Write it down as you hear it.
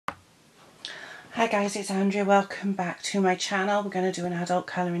Hi guys, it's Andrea. Welcome back to my channel. We're going to do an adult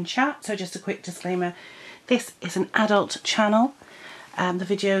colouring chat. So just a quick disclaimer, this is an adult channel. The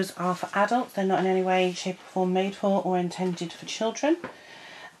videos are for adults. They're not in any way, shape or form made for or intended for children.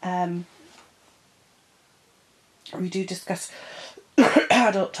 We do discuss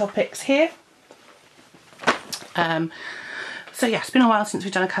adult topics here. So yeah, it's been a while since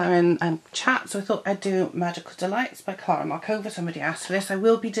we've done a colouring chat, so I thought I'd do Magical Delights by Klara Markova. Somebody asked for this. I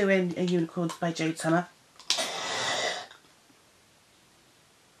will be doing a Unicorns by Jade Summer.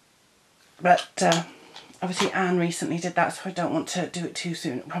 But obviously Anne recently did that, so I don't want to do it too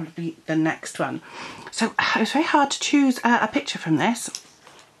soon. It'll probably be the next one. So it was very hard to choose a picture from this.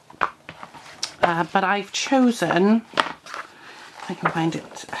 But I've chosen, if I can find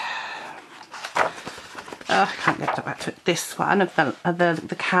it, I can't get back to it. This one of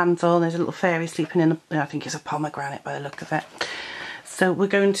the candle. There's a little fairy sleeping in I think it's a pomegranate by the look of it. So we're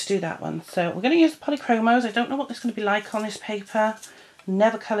going to do that one. So we're going to use the Polychromos. I don't know what this is going to be like on this paper.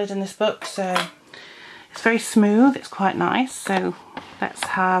 Never coloured in this book, so it's very smooth. It's quite nice. So let's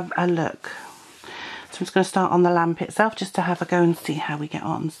have a look. So I'm just going to start on the lamp itself just to have a go and see how we get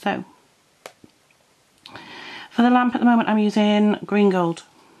on. So for the lamp at the moment I'm using green gold,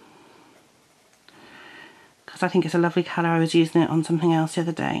 I think it's a lovely colour. I was using it on something else the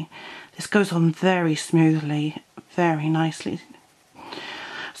other day. This goes on very smoothly, very nicely.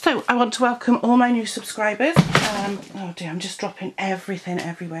 So I want to welcome all my new subscribers. Oh dear, I'm just dropping everything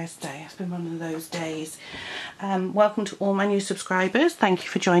everywhere today. It's been one of those days. Welcome to all my new subscribers. Thank you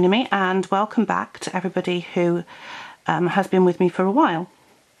for joining me, and welcome back to everybody who has been with me for a while.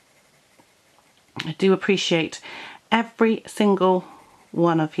 I do appreciate every single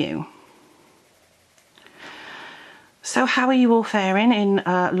one of you. So how are you all faring in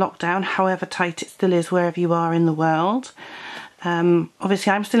lockdown, however tight it still is wherever you are in the world?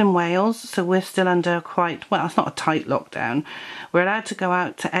 Obviously I'm still in Wales, so we're still under quite, well, it's not a tight lockdown. We're allowed to go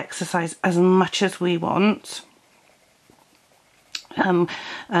out to exercise as much as we want.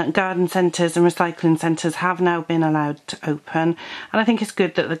 Garden centres and recycling centres have now been allowed to open, and I think it's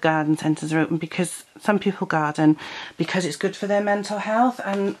good that the garden centres are open because some people garden because it's good for their mental health,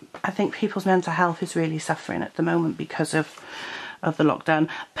 and I think people's mental health is really suffering at the moment because of the lockdown.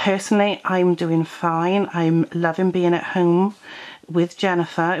 Personally, I'm doing fine. I'm loving being at home with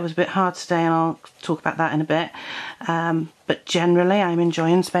Jennifer. It was a bit hard today and I'll talk about that in a bit, but generally I'm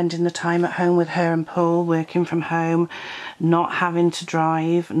enjoying spending the time at home with her and Paul, working from home, not having to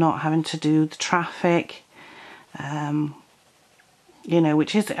drive, not having to do the traffic, you know,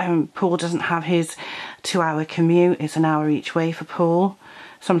 which is, Paul doesn't have his 2-hour commute. It's an hour each way for Paul,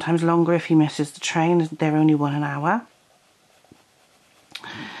 sometimes longer if he misses the train. They're only 1 hour.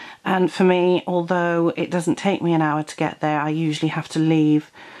 And for me, although it doesn't take me an hour to get there, I usually have to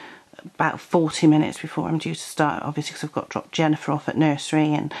leave about 40 minutes before I'm due to start, obviously because I've got to drop Jennifer off at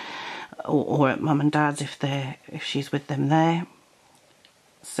nursery and or at mum and dad's if she's with them there.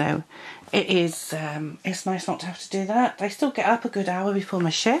 So it is it's nice not to have to do that. I still get up a good hour before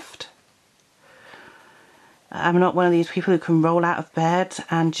my shift. I'm not one of these people who can roll out of bed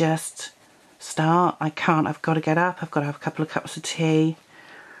and just start. I can't. I've got to get up. I've got to have a couple of cups of tea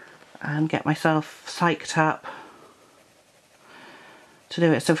and get myself psyched up to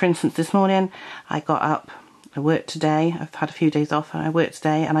do it. So for instance, this morning I got up, I worked today, I've had a few days off and I worked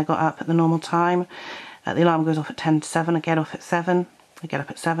today, and I got up at the normal time. The alarm goes off at 10 to 7, I get off at 7, I get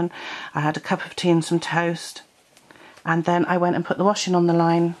up at 7. I had a cup of tea and some toast, and then I went and put the washing on the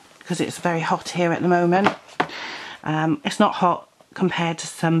line because it's very hot here at the moment. It's not hot compared to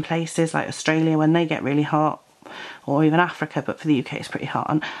some places like Australia when they get really hot, or even Africa, but for the UK it's pretty hot,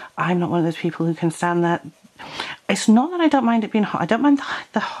 and I'm not one of those people who can stand that. It's not that I don't mind it being hot, I don't mind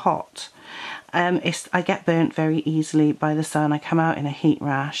the hot. I get burnt very easily by the sun. I come out in a heat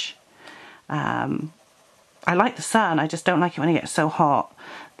rash. I like the sun, I just don't like it when it gets so hot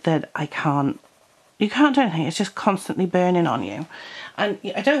that you can't do anything. It's just constantly burning on you, and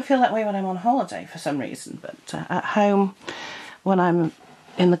I don't feel that way when I'm on holiday for some reason, but at home when I'm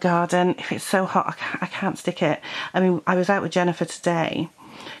in the garden, if it's so hot I can't stick it. I mean, I was out with Jennifer today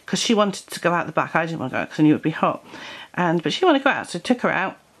because she wanted to go out the back. I didn't want to go out because I knew it would be hot, but she wanted to go out, so I took her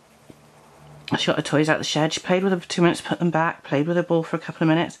out. She got her toys out the shed, she played with her for 2 minutes, put them back, played with her ball for a couple of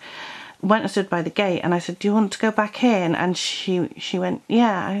minutes, went and stood by the gate, and I said, do you want to go back in? And she went,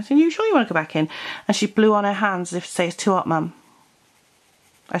 yeah. I said, you sure you want to go back in? And she blew on her hands as if to say, it's too hot, Mum.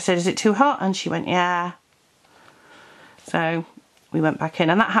 I said, is it too hot? And she went, yeah. So we went back in,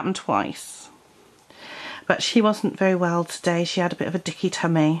 and that happened twice. But she wasn't very well today. She had a bit of a dicky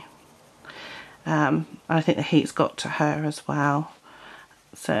tummy. I think the heat's got to her as well.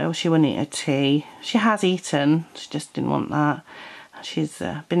 so she wouldn't eat her tea. She has eaten, she just didn't want that. She's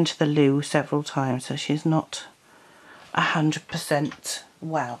been to the loo several times, so she's not 100%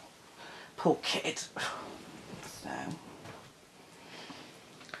 well. Poor kid. So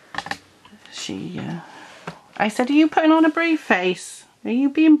she, I said, are you putting on a brave face? Are you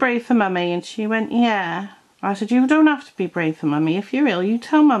being brave for mummy? And she went, yeah. I said, you don't have to be brave for mummy. If you're ill, you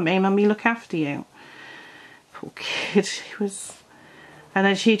tell mummy, mummy look after you. Poor kid, she was... And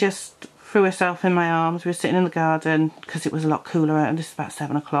then she just threw herself in my arms. We were sitting in the garden because it was a lot cooler out, and this is about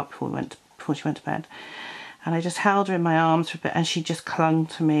 7 o'clock before she went to bed. And I just held her in my arms for a bit, and she just clung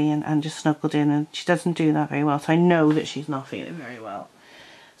to me and just snuggled in, and she doesn't do that very well, so I know that she's not feeling very well.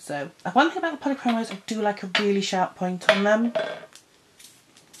 So, one thing about the Polychromos, I do like a really sharp point on them.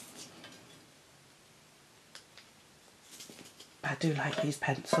 I do like these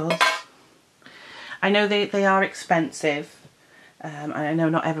pencils. I know they are expensive. I know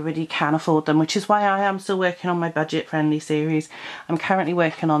not everybody can afford them, which is why I am still working on my budget-friendly series. I'm currently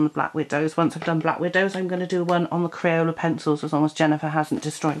working on the Black Widows. Once I've done Black Widows, I'm going to do one on the Crayola pencils, as long as Jennifer hasn't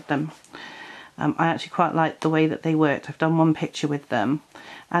destroyed them. I actually quite like the way that they worked. I've done one picture with them,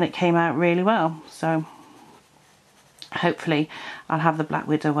 and it came out really well. So hopefully I'll have the Black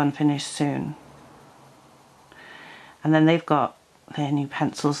Widow one finished soon. And then they've got their new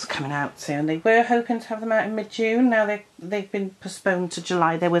pencils coming out soon. They were hoping to have them out in mid-June. Now they've been postponed to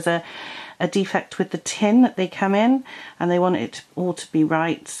July. There was a defect with the tin that they come in, and they wanted it all to be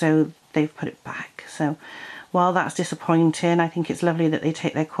right, so they've put it back. So while that's disappointing, I think it's lovely that they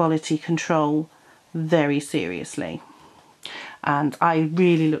take their quality control very seriously. And I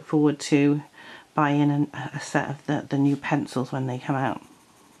really look forward to buying a set of the new pencils when they come out.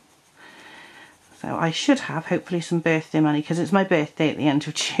 So I should have, hopefully, some birthday money, because it's my birthday at the end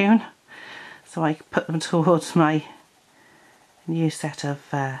of June. So I put them towards my new set of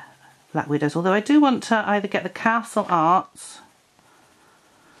Black Widows. Although I do want to either get the Castle Arts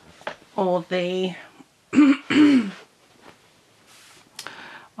or the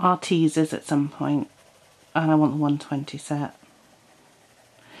Arteses at some point. And I want the 120 set.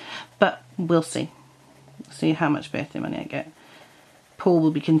 But we'll see. See how much birthday money I get. Paul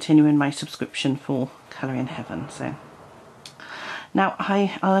will be continuing my subscription for Colouring Heaven. So now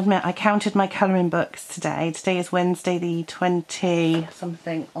I'll admit I counted my colouring books today. Today is Wednesday the 20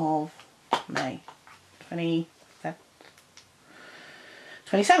 something of May. 27th.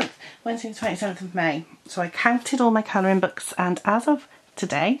 Wednesday the 27th of May. So I counted all my colouring books, and as of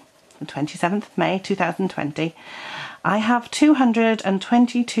today, the 27th of May 2020, I have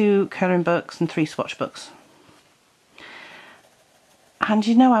 222 colouring books and 3 swatch books. And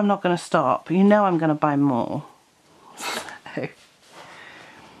you know I'm not going to stop. You know I'm going to buy more. So,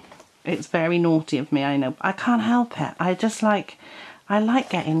 it's very naughty of me, I know. I can't help it. I like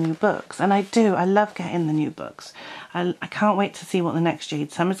getting new books. And I do. I love getting the new books. I can't wait to see what the next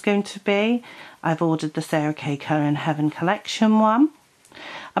Jade Summer's going to be. I've ordered the Sarah K. Colouring Heaven collection one.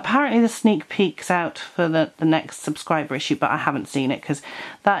 Apparently the sneak peek's out for the next subscriber issue, but I haven't seen it because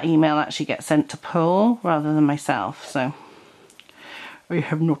that email actually gets sent to Paul rather than myself. So I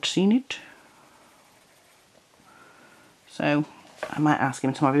have not seen it. So I might ask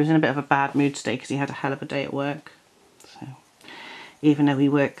him tomorrow. He was in a bit of a bad mood today because he had a hell of a day at work. So even though he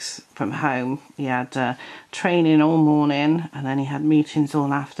works from home, he had training all morning and then he had meetings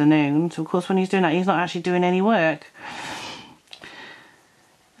all afternoon. So of course when he's doing that, he's not actually doing any work.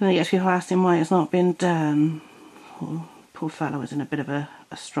 And then he gets people asking why it's not been done. Poor fellow was in a bit of a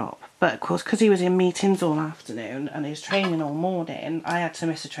strop. But of course, because he was in meetings all afternoon and he was training all morning, I had to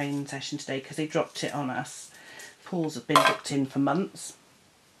miss a training session today because they dropped it on us. Paul's have been booked in for months.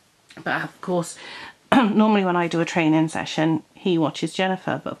 But of course, normally when I do a training session, he watches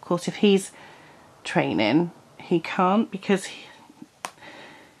Jennifer. But of course, if he's training, he can't, because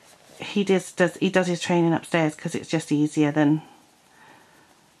he does his training upstairs because it's just easier than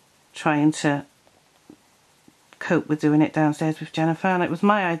trying to cope with doing it downstairs with Jennifer. And it was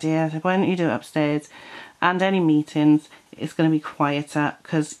my idea. I said, why don't you do it upstairs? And any meetings, it's going to be quieter,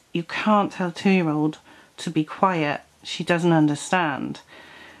 because you can't tell a 2-year-old to be quiet. She doesn't understand.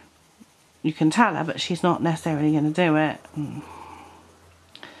 You can tell her, but she's not necessarily going to do it.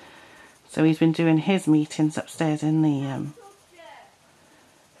 So he's been doing his meetings upstairs in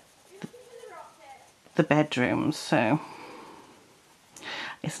the bedrooms. So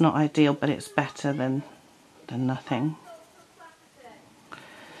it's not ideal, but it's better than nothing.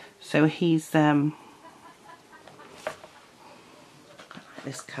 So he's this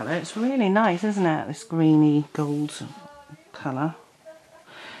colour. It's really nice, isn't it? This greeny gold colour.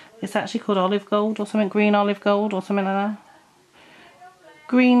 It's actually called olive gold or something, green olive gold or something like that.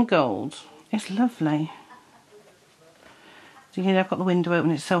 green gold. It's lovely. So you can, I've got the window open,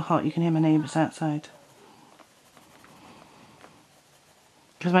 it's so hot you can hear my neighbours outside.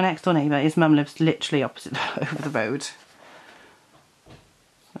 Because my next door neighbour, his mum lives literally opposite over the road.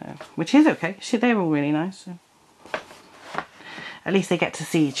 So, which is okay, they're all really nice. So. At least they get to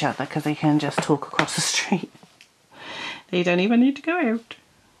see each other because they can just talk across the street. They don't even need to go out.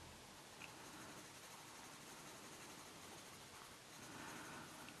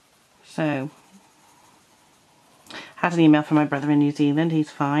 So, had an email from my brother in New Zealand. He's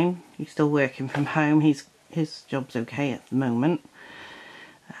fine. He's still working from home. His job's okay at the moment.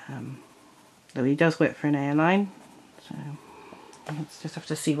 Though he does work for an airline. So, let's just have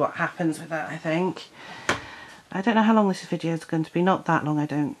to see what happens with that, I think. I don't know how long this video is going to be. Not that long, I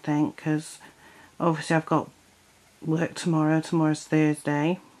don't think, because obviously I've got work tomorrow. Tomorrow's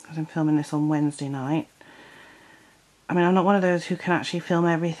Thursday, because I'm filming this on Wednesday night. I mean, I'm not one of those who can actually film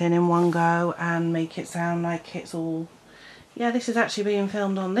everything in one go and make it sound like it's all, yeah, this is actually being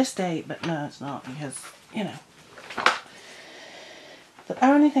filmed on this date, but no, it's not, because, you know. The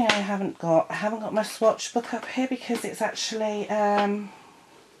only thing I haven't got my swatch book up here because it's actually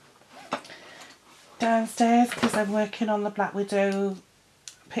downstairs because I'm working on the Black Widow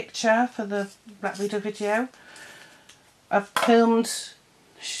picture for the Black Widow video. I've filmed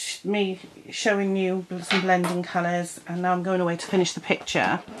me showing you some blending colours and now I'm going away to finish the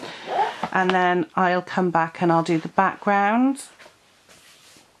picture and then I'll come back and I'll do the background.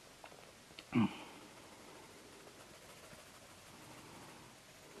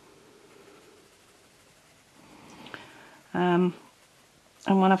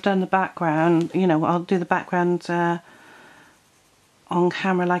 And when I've done the background, you know, I'll do the background on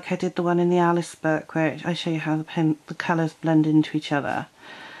camera like I did the one in the Alice book where I show you how the colours blend into each other.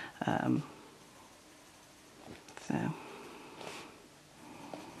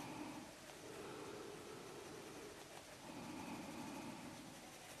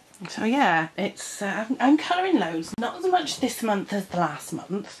 So yeah, it's I'm colouring loads, not as much this month as the last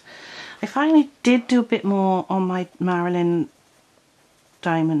month. I finally did do a bit more on my Marilyn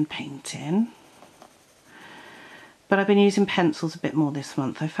diamond painting, but I've been using pencils a bit more this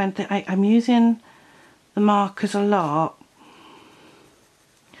month. I find that I'm using the markers a lot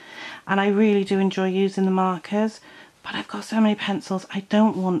and I really do enjoy using the markers, but I've got so many pencils I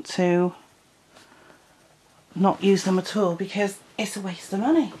don't want to not use them at all because it's a waste of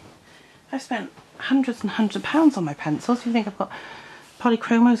money. I've spent hundreds and hundreds of pounds on my pencils. You think I've got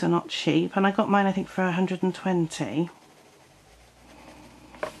Polychromos are not cheap, and I got mine I think for 120.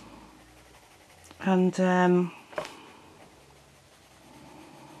 And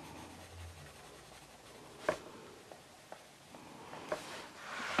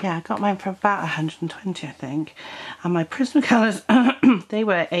yeah, I got mine for about 120 I think, and my Prismacolors they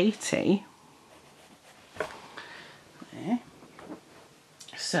were 80. Yeah.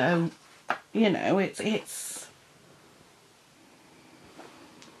 So you know, it's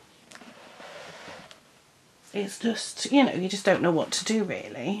just, you know, you just don't know what to do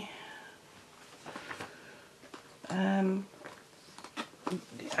really. I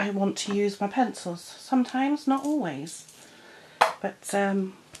want to use my pencils sometimes, not always, but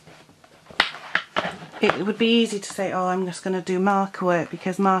it would be easy to say, oh, I'm just going to do marker work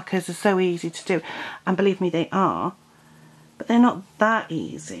because markers are so easy to do, and believe me, they are, but they're not that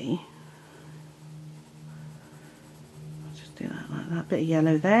easy. I'll just do that like that, bit of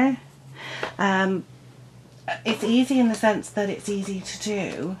yellow there. It's easy in the sense that it's easy to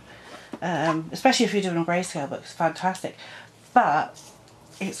do, especially if you're doing a grayscale book, it's fantastic, but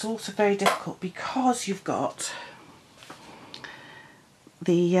it's also very difficult because you've got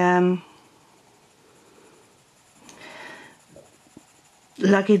the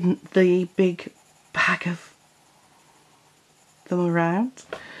lugging the big bag of them around,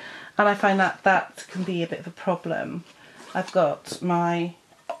 and I find that can be a bit of a problem. I've got my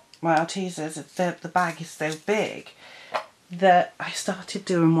Artesas, the bag is so big that I started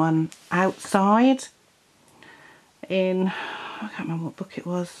doing one outside in, I can't remember what book it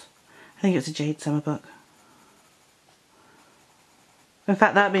was, I think it was a Jade Summer book. In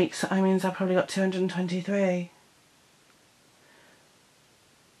fact that means I probably got 223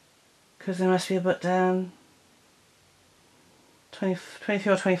 because there must be a book down 23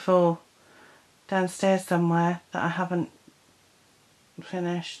 or 24 downstairs somewhere that I haven't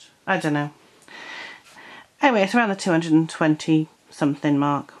finished. I don't know. Anyway, it's around the 220 something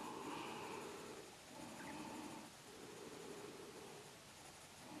mark.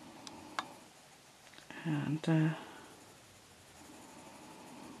 And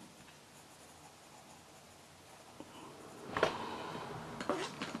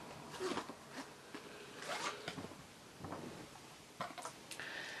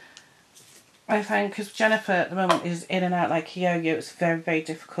I find, because Jennifer at the moment is in and out like a yo-yo, it's very, very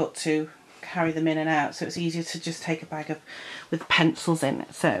difficult to carry them in and out, so it's easier to just take a bag with pencils in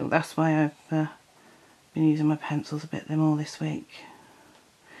it. So that's why I've been using my pencils a bit more this week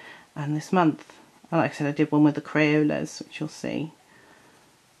and this month. Like I said, I did one with the Crayolas, which you'll see.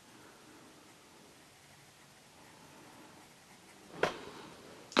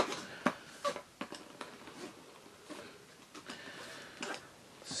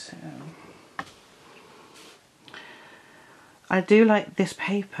 So I do like this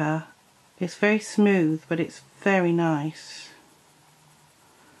paper. It's very smooth, but it's very nice.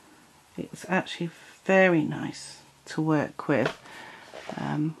 It's actually very nice to work with.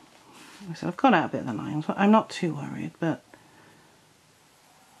 So I've gone out a bit of the lines, but I'm not too worried, but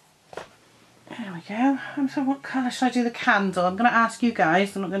there we go. So what colour should I do the candle? I'm going to ask you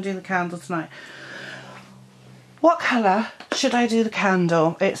guys. I'm not going to do the candle tonight. What colour should I do the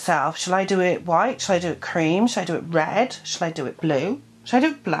candle itself? Shall I do it white? Shall I do it cream? Shall I do it red? Shall I do it blue? Shall I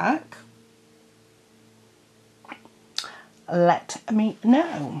do it black? Let me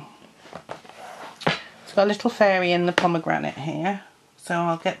know. It's got a little fairy in the pomegranate here. So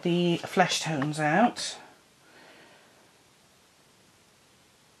I'll get the flesh tones out.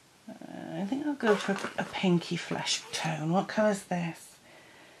 I think I'll go for a pinky flesh tone. What colour is this?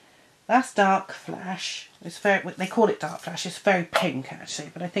 That's dark flesh. It's very, they call it dark flesh. It's very pink actually,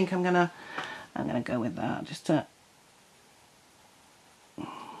 but I think I'm gonna go with that just to.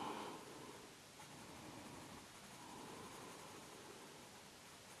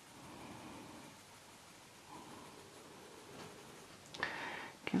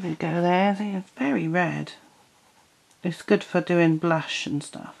 Give it a go there. See, it's very red. It's good for doing blush and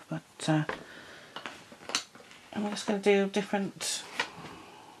stuff, but I'm just going to do different,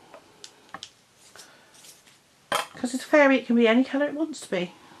 because it's fairy, it can be any colour it wants to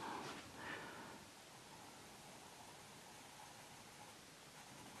be.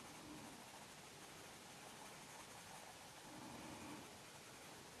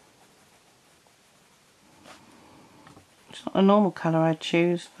 It's not a normal colour I'd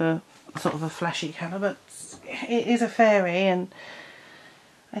choose for sort of a fleshy colour, but it is a fairy and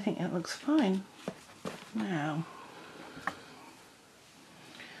I think it looks fine. Now,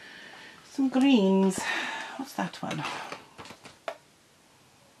 some greens. What's that one?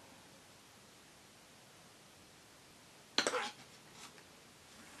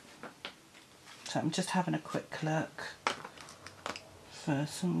 So I'm just having a quick look for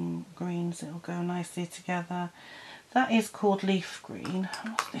some greens that will go nicely together. That is called leaf green.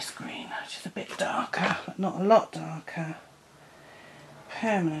 What's this green? Which is a bit darker, but not a lot darker.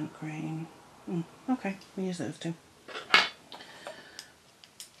 Permanent green. Okay, we'll use those two.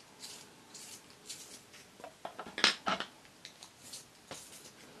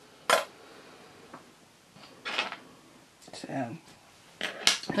 So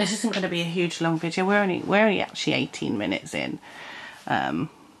this isn't going to be a huge long video. We're only actually 18 minutes in.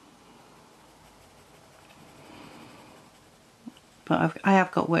 But I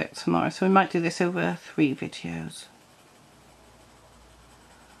have got work tomorrow, so we might do this over 3 videos.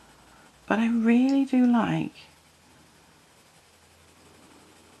 But I really do like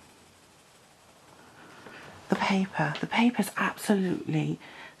the paper. The paper's absolutely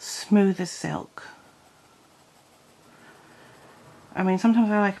smooth as silk. I mean, sometimes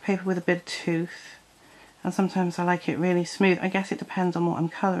I like a paper with a bit of tooth, and sometimes I like it really smooth. I guess it depends on what I'm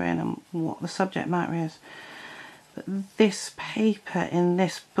colouring and what the subject matter is. But this paper in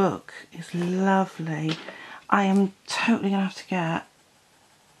this book is lovely. I am totally going to have to get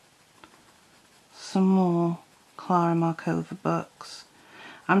some more Klara Markova books.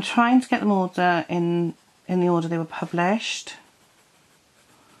 I'm trying to get them order in the order they were published,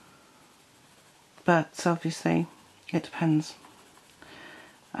 but obviously it depends.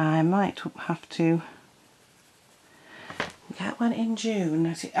 I might have to get one in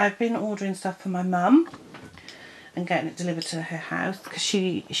June. I've been ordering stuff for my mum and getting it delivered to her house because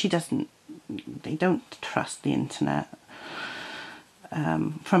they don't trust the internet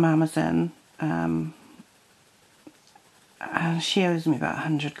from Amazon. And she owes me about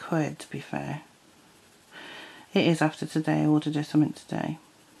 100 quid, to be fair. It is after today. I ordered her something today.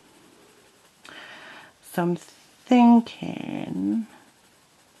 So I'm thinking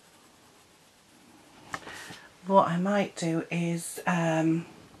what I might do is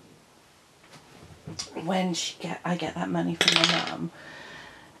when I get that money from my mum,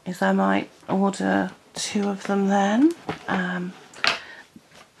 is I might order 2 of them then.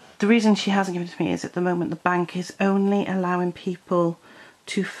 The reason she hasn't given it to me is at the moment the bank is only allowing people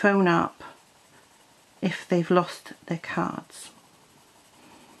to phone up if they've lost their cards.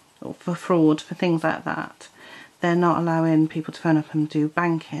 or for fraud, for things like that, they're not allowing people to phone up and do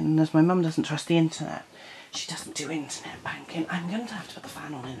banking. And as my mum doesn't trust the internet, she doesn't do internet banking. I'm going to have to put the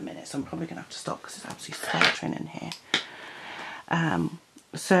fan on in a minute, so I'm probably going to have to stop because it's absolutely sweltering in here.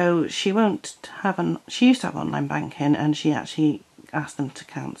 So she won't have she used to have online banking, and she actually asked them to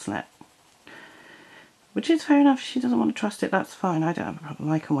cancel it. Which is fair enough. If she doesn't want to trust it, that's fine. I don't have a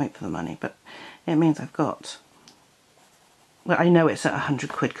problem. I can wait for the money, but it means I've got... Well, I know it's at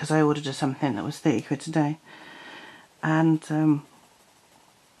 100 quid because I ordered her something that was 30 quid today. And so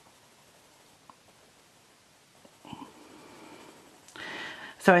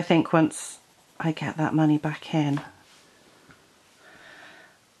I think once I get that money back in,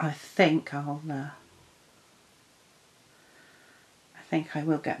 I think I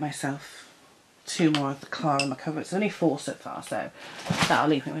will get myself 2 more of the Klara Markova. It's only 4 so far, so that'll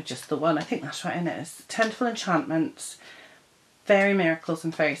leave me with just the one. I think that's right, isn't it? It's Tentful Enchantments, Fairy Miracles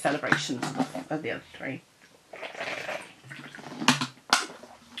and Fairy Celebrations are the other 3.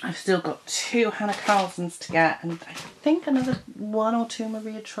 I've still got 2 Hannah Carlsons to get, and I think another 1 or 2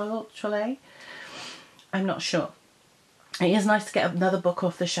 Maria Trolle. I'm not sure. It is nice to get another book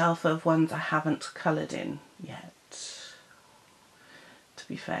off the shelf of ones I haven't coloured in yet. To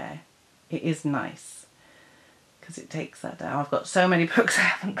be fair, it is nice because it takes that down. I've got so many books I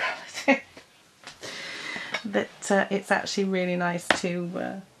haven't coloured in that it's actually really nice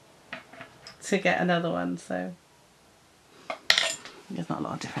to get another one. So there's not a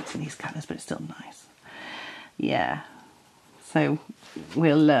lot of difference in these colours, but it's still nice. Yeah. So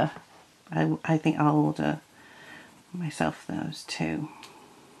we'll. I think I'll order myself those 2.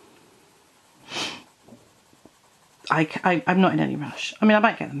 I'm not in any rush. I mean, I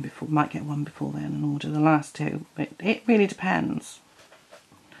might get them before, might get one before then and order the last 2, but it really depends.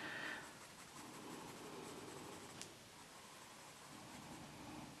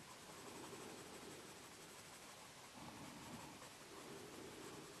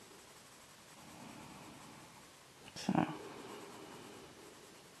 So.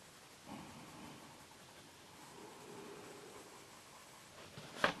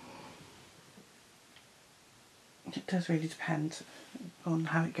 It does really depend on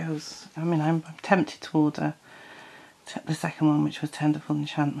how it goes. I mean, I'm tempted to order the second one, which was Tentful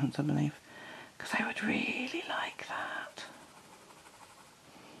Enchantments, I believe, because I would really like that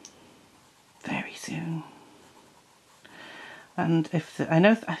very soon. And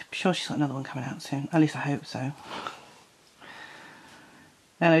I'm sure she's got another one coming out soon. At least I hope so.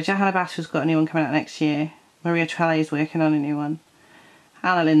 I know Johanna Basker's got a new one coming out next year. Maria Trellay's working on a new one.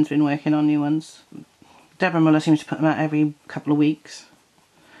 Hannah Lynn's been working on new ones. Deborah Muller seems to put them out every couple of weeks.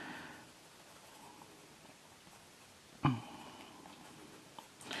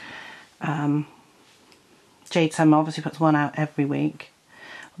 Jade Summer obviously puts one out every week.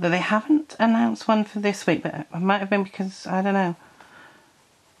 Although they haven't announced one for this week, but it might have been because, I don't know.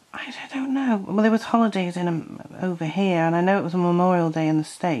 I don't know. Well, there was holidays over here, and I know it was a Memorial Day in the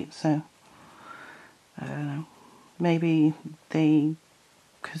States, so I don't know. Maybe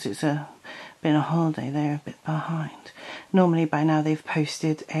because it's been a holiday, they're a bit behind. Normally by now they've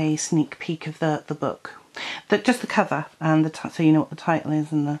posted a sneak peek of the book, just the cover and so you know what the title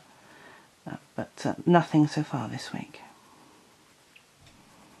is and but nothing so far this week.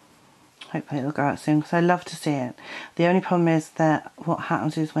 Hopefully it'll go out soon because I love to see it. The only problem is that what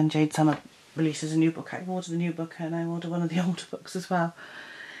happens is when Jade Summer releases a new book, I order the new book and I order one of the older books as well,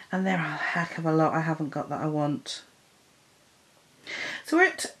 and there are a heck of a lot I haven't got that I want. So we're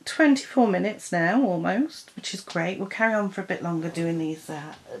at 24 minutes now, almost, which is great. We'll carry on for a bit longer doing these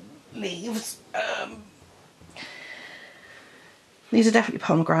leaves. These are definitely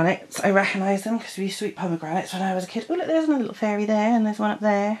pomegranates. I recognise them because we used to eat pomegranates when I was a kid. Oh look, there's another little fairy there, and there's one up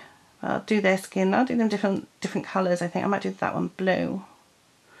there. I'll do their skin. I'll do them different colours, I think. I might do that one blue.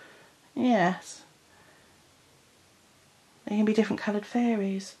 Yes. They can be different coloured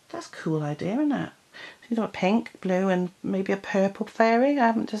fairies. That's a cool idea, isn't it? You know, pink, blue and maybe a purple fairy. I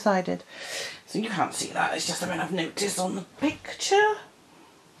haven't decided. So you can't see that. It's just something I've noticed on the picture.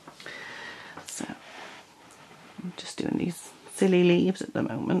 So I'm just doing these silly leaves at the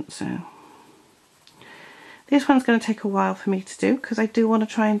moment. So this one's going to take a while for me to do because I do want to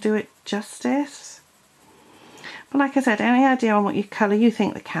try and do it justice. But like I said, any idea on what colour you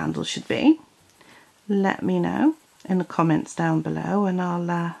think the candle should be, let me know in the comments down below and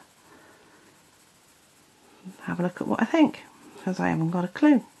I'll have a look at what I think, because I haven't got a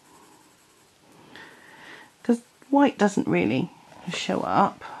clue. Because white doesn't really show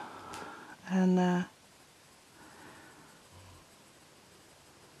up, and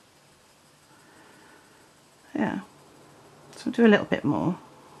yeah, so I'll do a little bit more.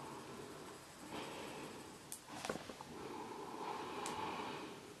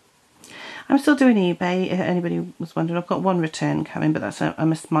 I'm still doing eBay, if anybody was wondering. I've got one return coming, but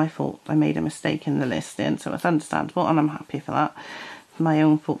that's my fault. I made a mistake in the listing, so it's understandable, and I'm happy for that. It's my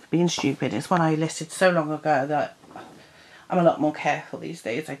own fault for being stupid. It's one I listed so long ago that I'm a lot more careful these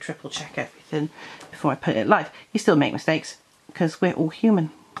days. I triple check everything before I put it live. You still make mistakes, because we're all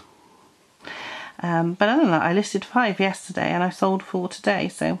human. But other than that, I listed 5 yesterday and I sold 4 today,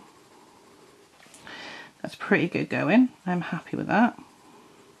 so that's pretty good going. I'm happy with that.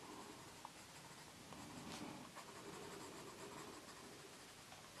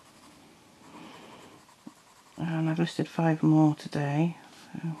 And I've listed 5 more today.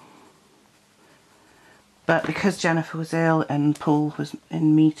 So. But because Jennifer was ill and Paul was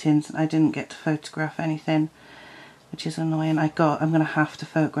in meetings, I didn't get to photograph anything, which is annoying. I'm going to have to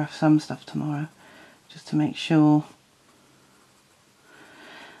photograph some stuff tomorrow, just to make sure.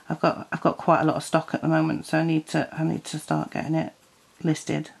 I've got quite a lot of stock at the moment, so I need to start getting it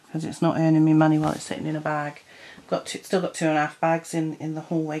listed, because it's not earning me money while it's sitting in a bag. Still got 2.5 bags in the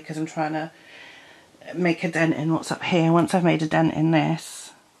hallway, because I'm trying to make a dent in what's up here. Once I've made a dent in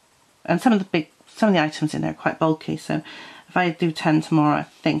this, and some of the items in there are quite bulky, so if I do 10 tomorrow, I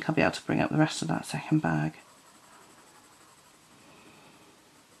think I'll be able to bring up the rest of that second bag.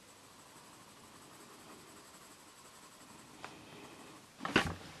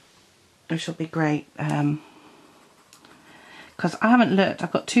 Which will be great, because I haven't looked.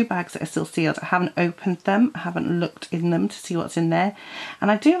 I've got 2 bags that are still sealed. I haven't opened them. I haven't looked in them to see what's in there.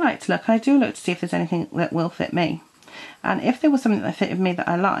 And I do like to look. I do look to see if there's anything that will fit me. And if there was something that fitted me that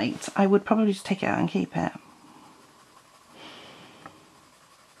I liked, I would probably just take it out and keep it.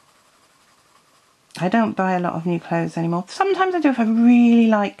 I don't buy a lot of new clothes anymore. Sometimes I do if I really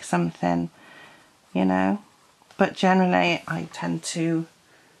like something, you know. But generally I tend to,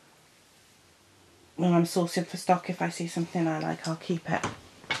 when I'm sourcing for stock, if I see something I like, I'll keep it.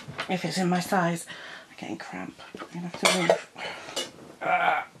 If it's in my size. I'm getting cramp. I'm going to have to move.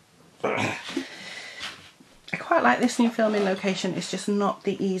 I quite like this new filming location. It's just not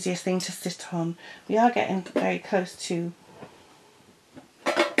the easiest thing to sit on. We are getting very close to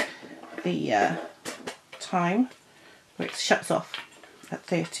the time where it shuts off at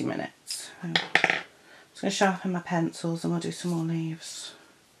 30 minutes. So I'm just going to sharpen my pencils and we'll do some more leaves.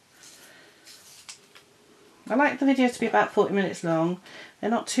 I like the video to be about 40 minutes long. They're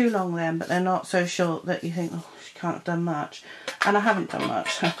not too long then, but they're not so short that you think, oh, she can't have done much. And I haven't done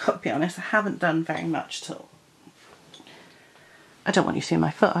much. I've got to be honest, I haven't done very much at all. I don't want you seeing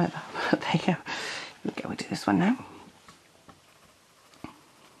my foot either, but there you go. Okay, we'll do this one now.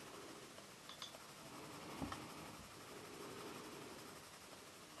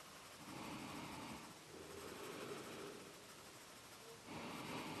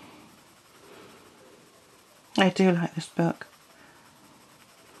 I do like this book.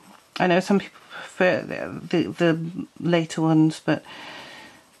 I know some people prefer the later ones, but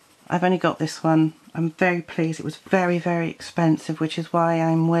I've only got this one. I'm very pleased. It was very, very expensive, which is why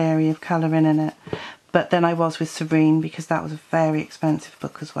I'm wary of colouring in it. But then I was with Serene, because that was a very expensive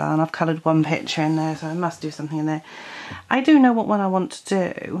book as well. And I've coloured one picture in there, so I must do something in there. I do know what one I want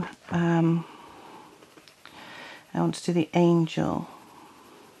to do. I want to do the angel.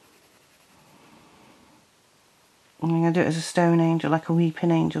 I'm going to do it as a stone angel, like a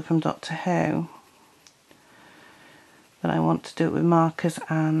weeping angel from Doctor Who. But I want to do it with markers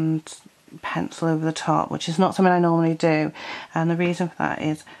and pencil over the top, which is not something I normally do. And the reason for that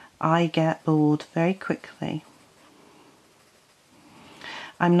is I get bored very quickly.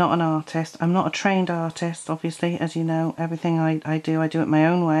 I'm not an artist. I'm not a trained artist, obviously, as you know. Everything I do it my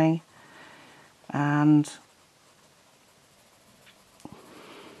own way. And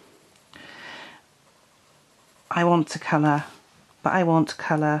I want to colour, but I want to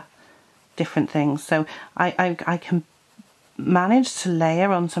colour different things. So I can manage to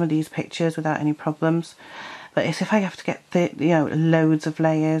layer on some of these pictures without any problems, but it's if I have to get loads of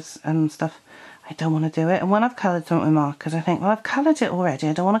layers and stuff, I don't want to do it. And when I've coloured something with markers, I think, well, I've coloured it already,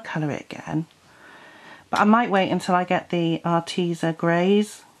 I don't want to colour it again. But I might wait until I get the Arteza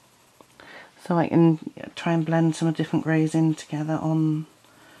greys, so I can try and blend some different greys in together on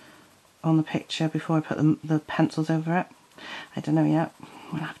the picture before I put the pencils over it. I don't know yet,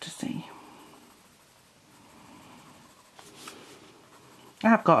 we'll have to see. I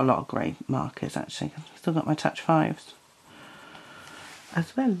have got a lot of grey markers actually. I've still got my touch 5s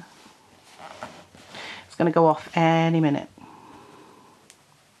as well. It's going to go off any minute.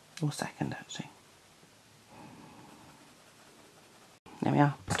 Or second actually. There we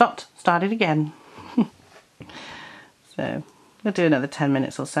are. Stopped. Started again. So we'll do another 10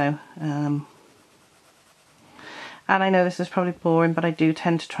 minutes or so. And And I know this is probably boring, but I do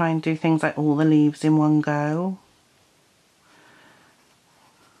tend to try and do things like all the leaves in one go.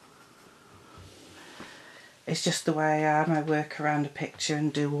 It's just the way I am. I work around a picture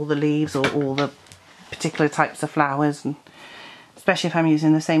and do all the leaves or all the particular types of flowers, and especially if I'm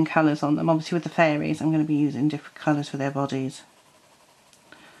using the same colours on them. Obviously with the fairies I'm going to be using different colours for their bodies.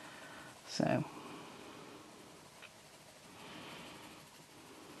 So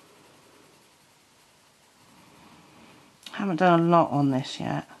I haven't done a lot on this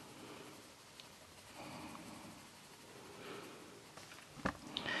yet.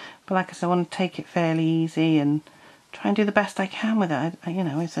 But like I said, I want to take it fairly easy and try and do the best I can with it. You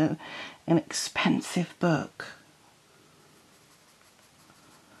know, it's an expensive book.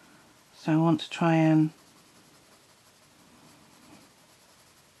 So I want to try and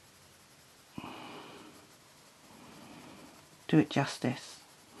do it justice.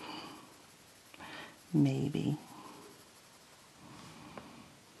 Maybe.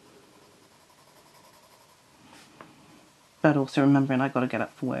 But also remembering I've got to get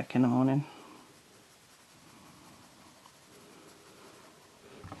up for work in the morning.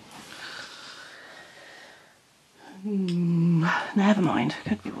 Never mind,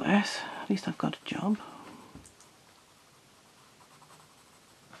 could be worse. At least I've got a job.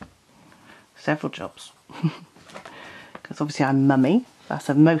 Several jobs. Because obviously I'm mummy. That's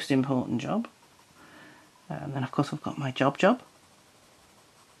the most important job. And then of course I've got my job.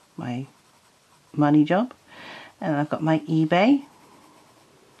 My money job. And I've got my eBay,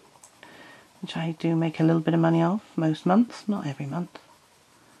 which I do make a little bit of money off most months, not every month.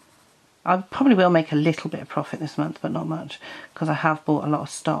 I probably will make a little bit of profit this month, but not much, because I have bought a lot of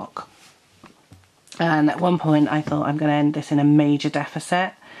stock. And at one point I thought I'm going to end this in a major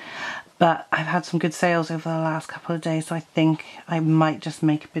deficit, but I've had some good sales over the last couple of days, so I think I might just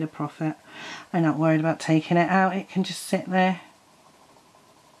make a bit of profit. I'm not worried about taking it out, it can just sit there.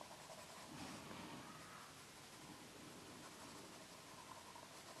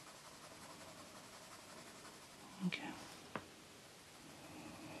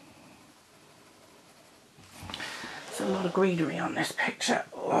 A lot of greenery on this picture.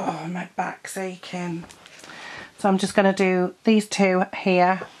 Oh, my back's aching. So I'm just going to do these two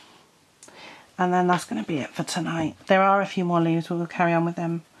here, and then that's going to be it for tonight. There are a few more leaves, we'll carry on with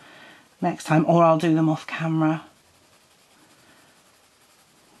them next time, or I'll do them off camera.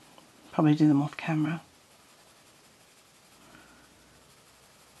 Probably do them off camera,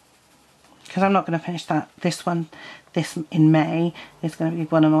 because I'm not going to finish this in May. It's going to be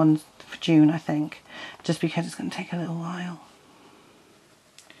one on for June, I think, just because it's going to take a little while.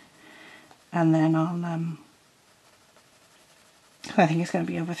 And then I'll I think it's going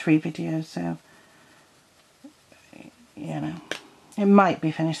to be over 3 videos, so you know, it might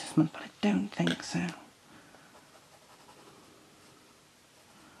be finished this month, but I don't think so.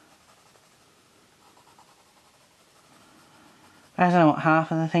 I don't know what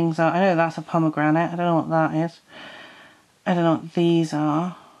half of the things are. I know that's a pomegranate. I don't know what that is. I don't know what these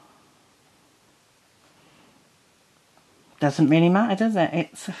are. Doesn't really matter, does it?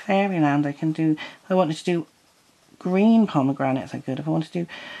 It's a fairyland. I can do, if I wanted to do green pomegranates, I could. If I wanted to do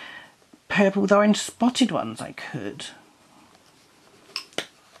purple with orange spotted ones, I could.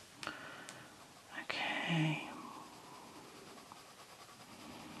 Okay.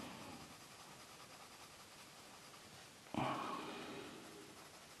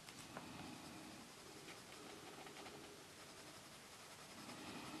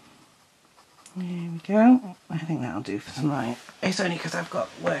 There we go. I think that'll do for tonight. It's only because I've got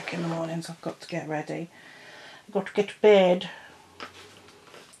work in the morning, so I've got to get ready. I've got to get to bed.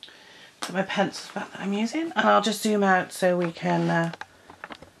 Got my pencils back that I'm using, and I'll just zoom out so we can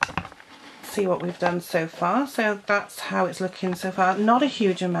see what we've done so far. So that's how it's looking so far. Not a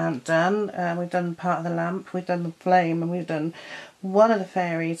huge amount done. We've done part of the lamp, we've done the flame, and we've done one of the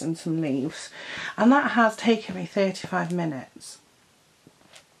fairies and some leaves. And that has taken me 35 minutes.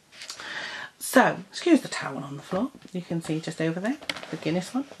 So, excuse the towel on the floor. You can see just over there, the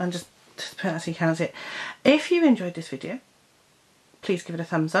Guinness one. And just put that so you can see it. If you enjoyed this video, please give it a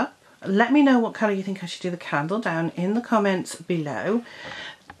thumbs up. Let me know what colour you think I should do the candle down in the comments below.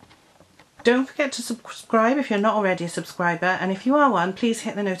 Don't forget to subscribe if you're not already a subscriber. And if you are one, please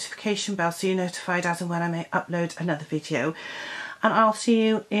hit the notification bell so you're notified as and when I may upload another video. And I'll see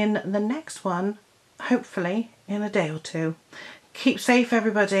you in the next one, hopefully in a day or two. Keep safe,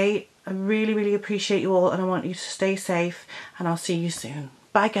 everybody. I really, really appreciate you all, and I want you to stay safe, and I'll see you soon.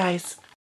 Bye, guys.